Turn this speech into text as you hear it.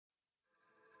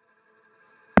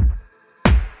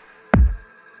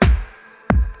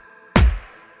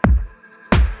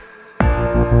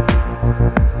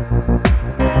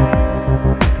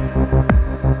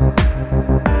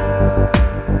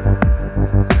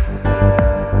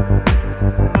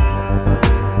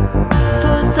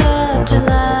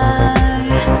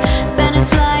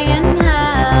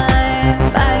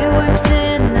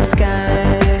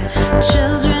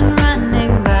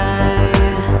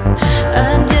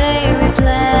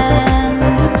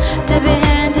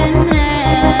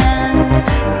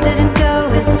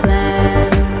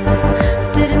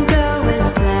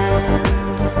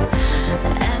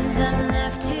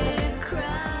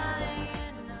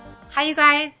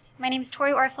My name is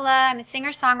Tori Orfalea. I'm a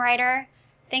singer-songwriter.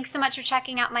 Thanks so much for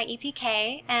checking out my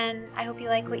EPK, and I hope you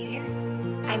like what you hear.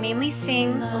 I mainly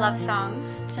sing love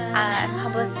songs. I'm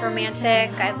hopeless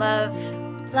romantic. I love,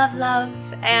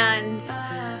 and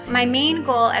my main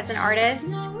goal as an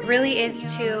artist really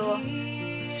is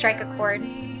to strike a chord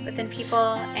within people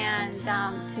and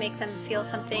to make them feel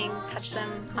something, touch them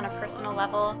on a personal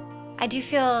level. I do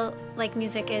feel like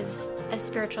music is a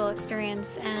spiritual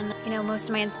experience, and most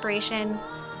of my inspiration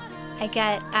I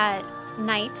get at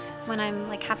night when I'm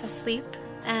like half asleep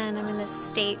and I'm in this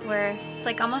state where it's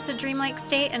like almost a dreamlike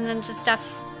state, and then just stuff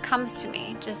comes to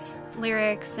me, just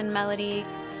lyrics and melody.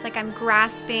 It's like I'm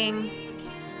grasping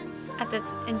at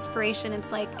this inspiration.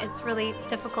 It's like it's really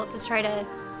difficult to try to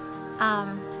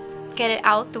get it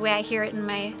out the way I hear it in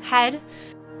my head.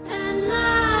 And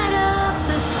light up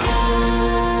the sky.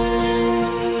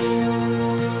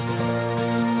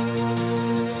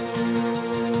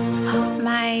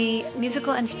 My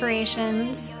musical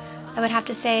inspirations, I would have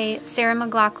to say Sarah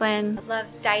McLachlan. I love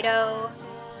Dido,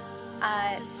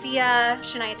 Sia,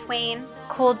 Shania Twain,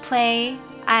 Coldplay.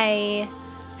 I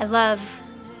love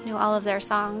all of their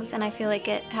songs, and I feel like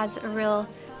it has a real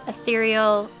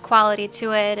ethereal quality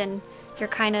to it, and you're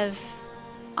kind of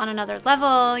on another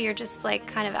level. You're just like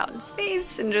kind of out in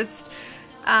space and just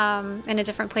in a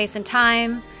different place and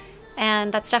time,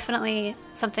 and that's definitely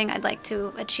something I'd like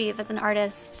to achieve as an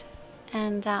artist.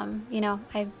 And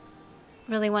I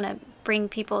really want to bring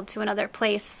people to another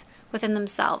place within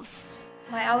themselves.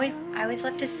 Well, I always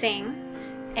loved to sing,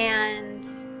 and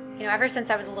ever since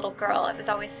I was a little girl, I was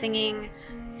always sing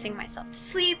myself to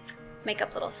sleep, make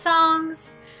up little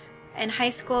songs. In high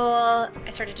school, I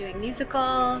started doing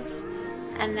musicals,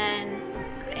 and then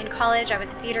in college, I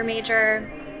was a theater major.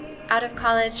 Out of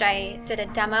college, I did a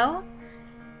demo,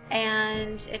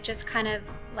 and it just kind of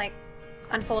like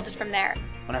unfolded from there.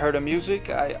 When I heard her music,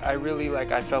 I really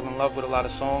I fell in love with a lot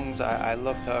of songs. I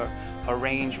loved her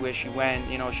range, where she went.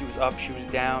 She was up, she was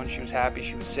down, she was happy,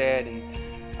 she was sad, and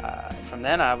from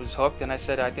then I was hooked, and I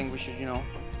said I think we should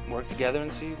work together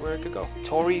and see where it could go.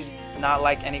 Tori's not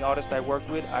like any artist I worked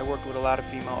with. I worked with a lot of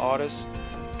female artists,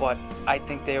 but I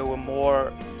think they were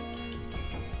more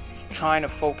trying to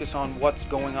focus on what's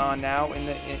going on now in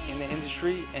the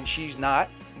industry, and she's not,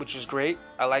 which is great.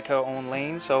 I like her own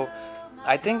lane, so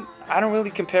I think I don't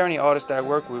really compare any artists that I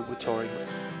work with Tori.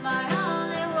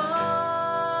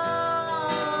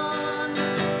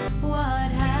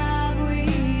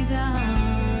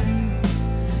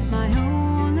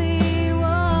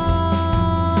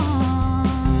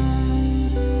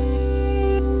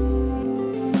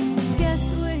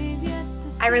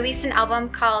 I released an album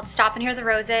called Stop and Hear the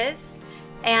Roses,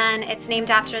 and it's named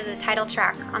after the title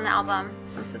track on the album.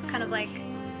 So it's kind of like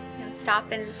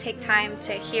stop and take time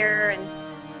to hear and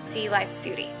see life's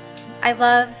beauty. I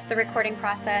love the recording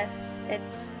process.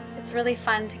 It's really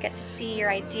fun to get to see your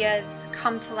ideas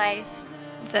come to life.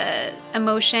 The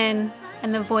emotion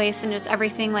and the voice and just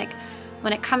everything, like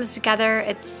when it comes together,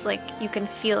 it's like you can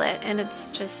feel it, and it's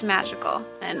just magical.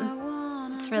 And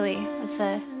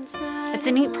it's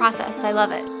a neat process. I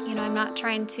love it. I'm not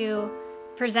trying to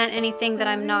present anything that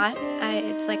I'm not.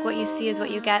 It's like what you see is what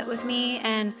you get with me,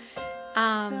 and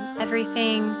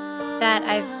everything that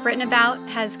I've written about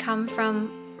has come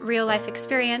from real life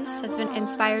experience, has been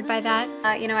inspired by that.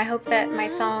 I hope that my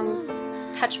songs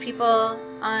touch people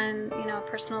on a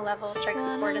personal level, strikes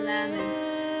a chord in them,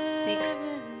 and makes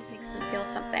them feel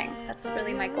something. That's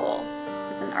really my goal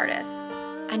as an artist.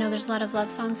 I know there's a lot of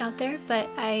love songs out there, but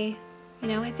I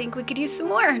think we could use some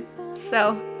more.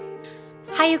 So,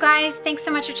 hi you guys, thanks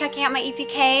so much for checking out my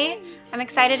EPK. I'm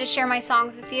excited to share my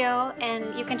songs with you,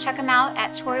 and you can check them out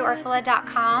at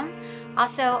toriorfalea.com,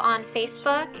 also on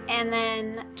Facebook, and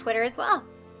then Twitter as well.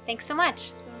 Thanks so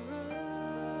much.